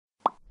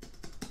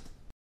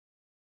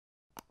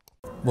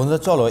বন্ধুরা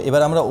চলো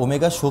এবার আমরা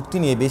ওমেগার শক্তি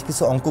নিয়ে বেশ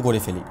কিছু অঙ্ক করে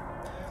ফেলি।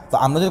 তো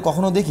আমরা যদি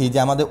কখনো দেখি যে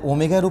আমাদের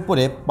ওমেগার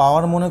উপরে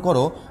পাওয়ার মনে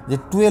করো যে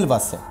 12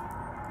 আছে,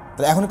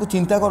 তো এখন একটু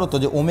চিন্তা করো তো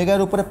যে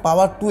ওমেগার উপরে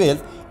পাওয়ার 12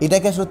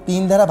 এটাকে আসলে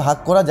 3 দ্বারা ভাগ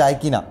করা যায়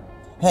কি না।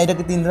 হ্যাঁ,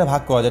 এটাকে 3 দ্বারা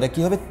ভাগ করা যায়। এটা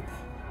কী হবে,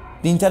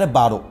 3 4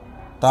 12।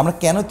 তো আমরা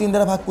কেন 3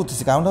 দ্বারা ভাগ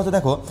করতেছি, কারণটা হচ্ছে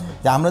দেখো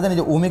যে আমরা জানি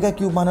যে ওমেগা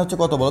কিউব মানে হচ্ছে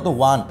কত বলো তো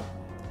 1।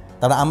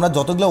 তারপরে আমরা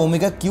যতগুলো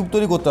ওমেগা কিউব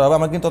তৈরি করতে পারবো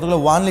আমরা কিন্তু ততগুলো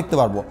 1 লিখতে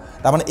পারবো।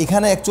 তার মানে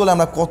এখানে অ্যাকচুয়ালি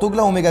আমরা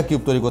কতগুলো ওমেগা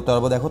কিউব তৈরি করতে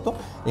পারবো, দেখো তো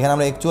এখানে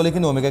আমরা অ্যাকচুয়ালি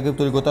কিন্তু ওমেগা কিউব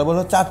তৈরি করতে পারবো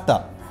 4টা।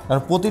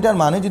 কারণ প্রতিটার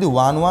মানে যদি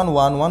 1 1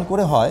 1 1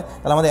 করে হয়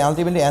তাহলে আমাদের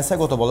আলটিমেটলি অ্যান্সার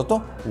কত বলো তো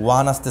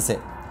 1 আসতেছে।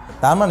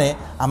 তার মানে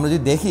আমরা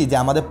যদি দেখি যে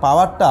আমাদের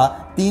পাওয়ারটা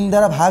 3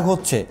 দ্বারা ভাগ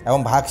হচ্ছে এবং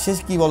ভাগশেষ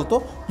কী বলতো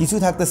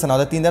কিছুই থাকতেছে না,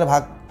 আমাদের 3 দ্বারা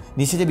ভাগ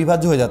নিঃশেষে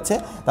বিভাজ্য হয়ে যাচ্ছে,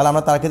 তাহলে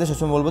আমরা তার ক্ষেত্রে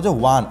সবসময় বলবো যে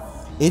 1।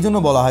 এই জন্য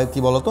বলা হয় কী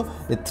বলতো,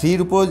 যে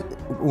 3-এর উপর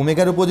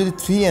ওমেগার উপর যদি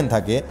 3n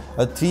থাকে,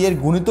 3 এর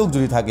গুণিতক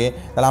যদি থাকে,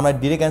 তাহলে আমরা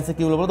ডিরেক্ট অ্যান্সার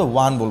কী বলবো তো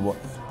 1 বলবো।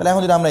 তাহলে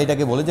এখন যদি আমরা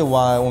এটাকে বলি যে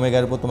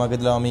ওমেগার উপর তোমাকে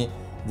দিলাম আমি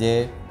যে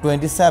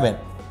 27,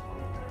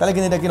 তাহলে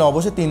কিন্তু এটা কিন্তু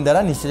অবশ্যই 3 দ্বারা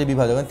নিঃশেষে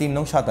বিভাজ্য, 3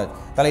 নং 27,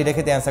 তাহলে এটা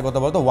ক্ষেত্রে অ্যান্সার কত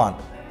বলতো 1।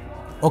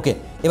 ওকে,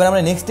 এবার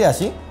আমরা নেক্সটে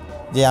আসি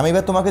যে আমি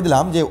এবার তোমাকে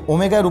দিলাম যে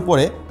ওমেগার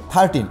উপরে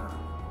 13।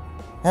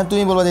 হ্যাঁ,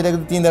 তুমি বলবো যে এটা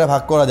কিন্তু 3 দ্বারা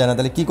ভাগ করা যায় না,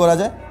 তাহলে কী করা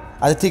যায়?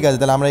 আচ্ছা ঠিক আছে,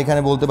 তাহলে আমরা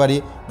এখানে বলতে পারি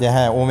যে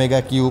হ্যাঁ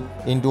omega cube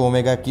into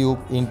omega cube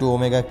into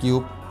omega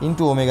cube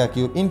into omega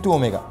cube into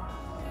omega.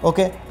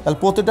 ওকে, তাহলে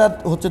প্রতিটা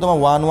হচ্ছে তোমার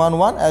 1 1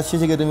 1 আর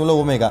শেষে গিয়ে তুমি বলো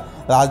ওমেগা,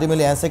 তাহলে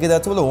আলটিমেটলি অ্যান্সার কী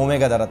দাঁড়াচ্ছে বলো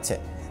ওমেগা দাঁড়াচ্ছে।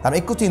 তাহলে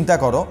একটু চিন্তা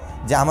করো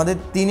যে আমাদের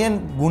 3-এর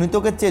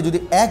গুণিতকের চেয়ে যদি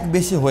 1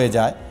 বেশি হয়ে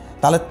যায়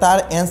তাহলে তার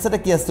অ্যান্সারটা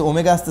কী আসছে,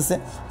 ওমেগা আসতেছে।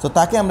 তো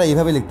তাকে আমরা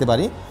এইভাবে লিখতে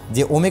পারি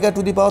যে omega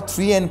to the power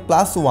 3n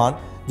 + 1,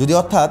 যদি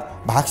অর্থাৎ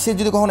ভাগশেষ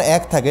যদি কখনো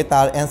 1 থাকে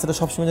তার অ্যান্সারটা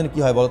সবসময় যেন কী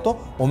হয় বলো তো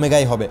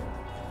ওমেগাই হবে।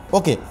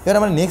 ওকে, এবার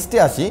আমরা নেক্সটে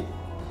আসি।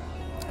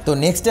 তো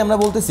নেক্সটে আমরা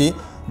বলতেছি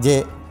যে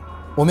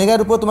ওমেগার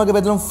উপর তোমাকে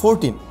বের দিলাম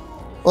 14।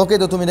 ওকে,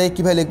 তো তুমি এটাকে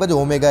কীভাবে লিখবা যে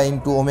omega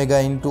into omega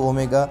into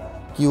omega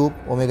cube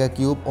omega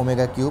cube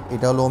omega cube,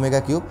 এটা হলো ওমেগা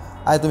কিউব,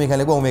 আর তুমি এখানে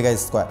লিখবো ওমেগা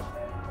স্কোয়ার।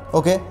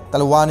 ওকে,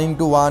 তাহলে 1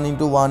 ইন্টু 1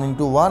 ইন্টু 1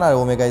 ইন্টু 1 আর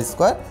ওমেগা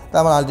স্কোয়ার, তা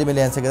আমার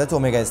আলটিমেটলি অ্যান্সার যাচ্ছে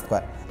ওমেগা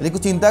স্কোয়ার। একটু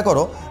চিন্তা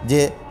করো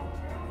যে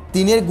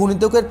 3-এর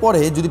গুণিতকের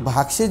পরে যদি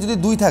ভাগশেষ যদি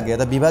 2 থাকে,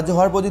 তা বিভাজ্য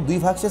হওয়ার পর যদি 2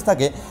 ভাগশেষ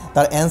থাকে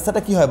তার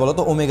অ্যান্সারটা কী হয় বলো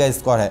তো ওমেগা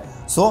স্কোয়ার হয়।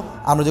 সো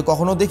আমরা যদি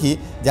কখনও দেখি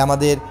যে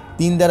আমাদের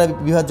 3 দ্বারা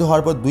বিভাজ্য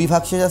হওয়ার পর 2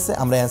 ভাগশেষ আছে,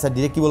 আমরা অ্যান্সার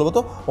ডিরেক্ট কী বলবো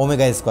তো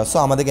ওমেগা স্কোয়ার। সো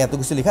আমাদেরকে এত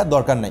কিছু লেখার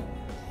দরকার নাই।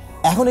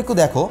 এখন একটু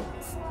দেখো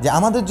যে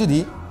আমাদের যদি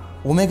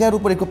ওমেগার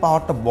উপর একটু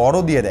পাওয়ারটা বড়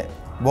দিয়ে দেয়,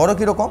 বড়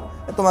কীরকম,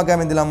 তোমাকে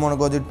আমি দিলাম মনে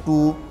করো যে 2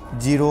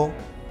 0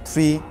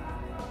 3,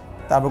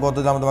 তারপর কত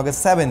দিলাম তোমাকে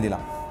 7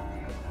 দিলাম।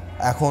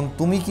 এখন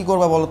তুমি কি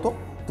করবা বলো তো,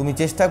 তুমি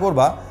চেষ্টা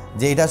করবা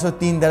যে এটা আসলে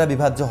 3 দ্বারা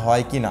বিভাজ্য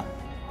হয় কি না,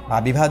 বা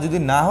বিভাজ্য যদি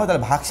না হয়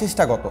তাহলে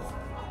ভাগশেষটা কত।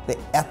 তো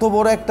এত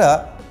বড় একটা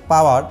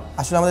পাওয়ার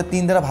আসলে আমাদের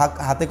 3 দ্বারা ভাগ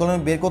হাতে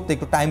কলমে বের করতে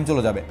একটু টাইম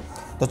চলে যাবে।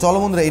 তো চলো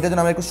বন্ধুরা, এটার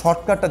জন্য আমরা একটু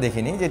শর্টকাটটা দেখে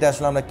নিই যে এটা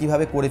আসলে আমরা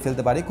কীভাবে করে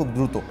ফেলতে পারি খুব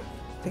দ্রুত।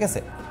 ঠিক আছে,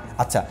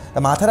 আচ্ছা তা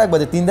মাথায় রাখবা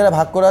যে 3 দ্বারা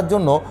ভাগ করার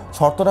জন্য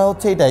শর্তটা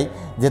হচ্ছে এটাই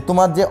যে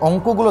তোমার যে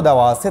অঙ্কগুলো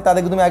দেওয়া আছে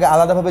তাদেরকে তুমি আগে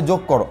আলাদাভাবে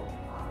যোগ করো।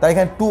 তার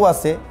এখানে 2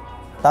 আছে,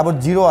 তারপর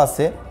 0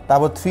 আছে,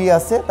 তারপর 3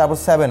 আছে, তারপর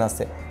 7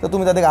 আছে। তো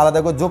তুমি তাদেরকে আলাদা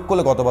করে যোগ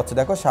করলে কত পাচ্ছ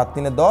দেখো, 7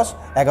 3 10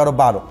 11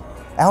 12।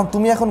 এখন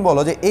তুমি এখন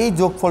বলো যে এই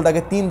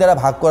যোগফলটাকে 3 দ্বারা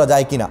ভাগ করা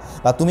যায় কিনা,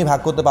 বা তুমি ভাগ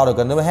করতে পারো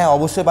কেন? হ্যাঁ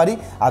অবশ্যই পারি।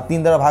 আর 3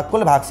 দ্বারা ভাগ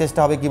করলে ভাগশেষটা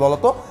হবে কি বলো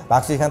তো,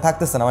 ভাগশেষ এখানে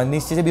থাকতেছে না, মানে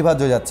নিঃশেষে বিভাজ্য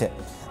হয়ে যাচ্ছে।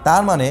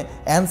 তার মানে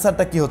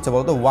অ্যান্সারটা কী হচ্ছে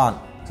বলো তো 1।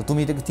 তো তুমি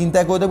এটাকে চিন্তা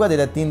করে দেখবে যে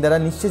এটা 3 দ্বারা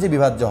নিঃশেষে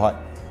বিভাজ্য হয়।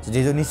 তো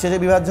যেহেতু নিঃশেষে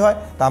বিভাজ্য হয়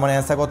তার মানে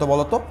অ্যান্সার কত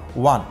বলো তো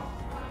 1।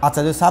 আচ্ছা,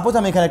 যদি সাপোজ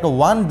আমি এখানে একটা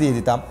 1 দিয়ে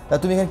দিতাম,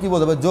 তাহলে তুমি এখানে কী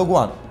বলতে পারো যোগ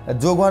 1।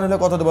 যোগ 1 হলে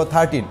কত দেবো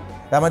 13।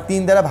 তার মানে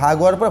 3 দ্বারা ভাগ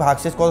হওয়ার পর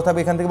ভাগশেষ কত থাকবে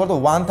এখান থেকে বলতো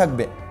 1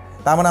 থাকবে।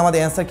 তার মানে আমাদের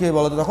অ্যান্সার কী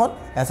বলতো তখন,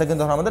 অ্যান্সার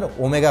কিন্তু তখন আমাদের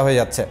ওমেগা হয়ে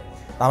যাচ্ছে।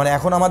 তার মানে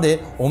এখন আমাদের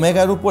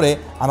ওমেগার উপরে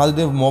আমাদের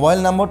যদি মোবাইল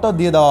নাম্বারটাও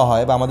দিয়ে দেওয়া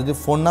হয় বা আমাদের যদি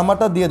ফোন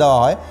নাম্বারটাও দিয়ে দেওয়া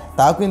হয়,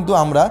 তাও কিন্তু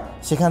আমরা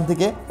সেখান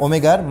থেকে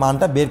ওমেগার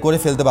মানটা বের করে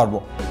ফেলতে পারবো।